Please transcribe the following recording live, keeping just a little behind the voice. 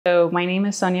So my name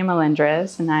is Sonia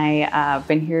Melendrez, and I've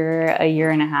been here a year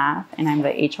and a half, and I'm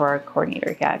the HR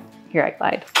coordinator here at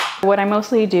Glide. What I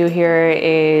mostly do here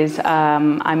is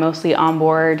I mostly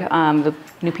onboard the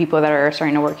new people that are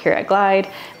starting to work here at Glide,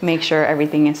 make sure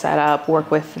everything is set up, work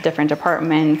with different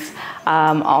departments,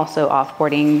 also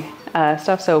offboarding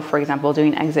stuff. So for example,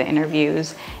 doing exit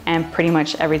interviews and pretty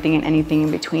much everything and anything in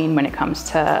between when it comes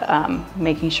to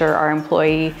making sure our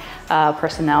employee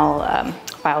personnel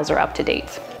files are up to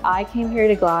date. I came here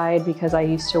to Glide because I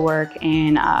used to work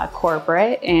in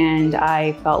corporate, and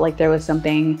I felt like there was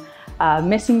something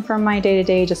missing from my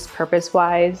day-to-day, just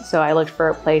purpose-wise. So I looked for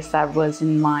a place that was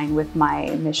in line with my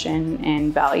mission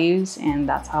and values, and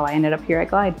that's how I ended up here at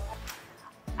Glide.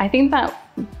 I think that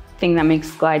thing that makes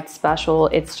Glide special,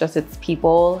 it's just its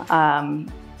people.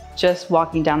 Just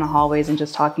walking down the hallways and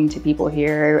just talking to people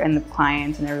here and the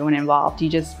clients and everyone involved, you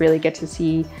just really get to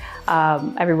see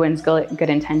everyone's good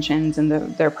intentions and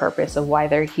their purpose of why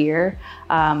they're here.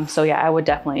 So yeah, I would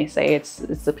definitely say it's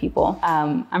the people.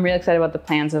 I'm really excited about the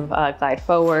plans of Glide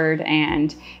Forward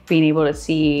and being able to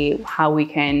see how we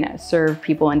can serve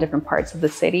people in different parts of the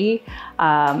city.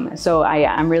 So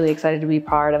I'm really excited to be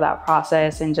part of that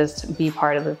process and just be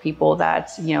part of the people that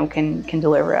can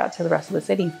deliver out to the rest of the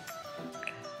city.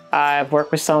 I've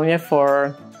worked with Sonia for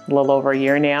a little over a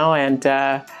year now, and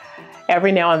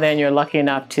every now and then you're lucky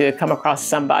enough to come across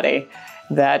somebody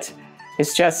that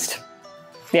is just,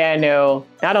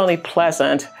 not only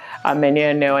pleasant,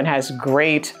 and has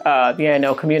great,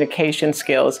 communication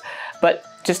skills, but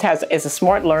just is a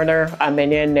smart learner,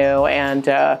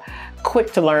 and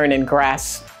quick to learn and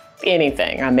grasp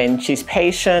anything. She's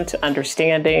patient,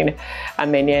 understanding,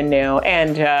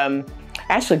 and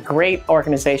actually great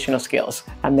organizational skills.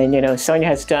 Sonia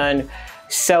has done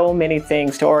so many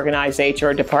things to organize the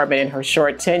HR department in her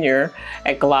short tenure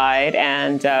at Glide,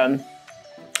 and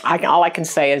all I can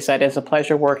say is that it's a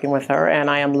pleasure working with her, and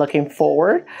I am looking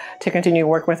forward to continue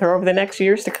working with her over the next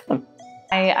years to come.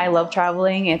 I love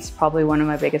traveling. It's probably one of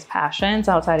my biggest passions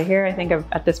outside of here. I think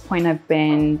at this point I've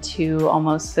been to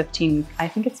almost 15, I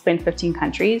think it's been 15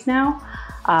 countries now.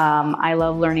 I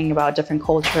love learning about different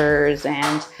cultures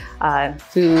and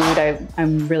food.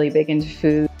 I'm really big into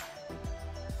food.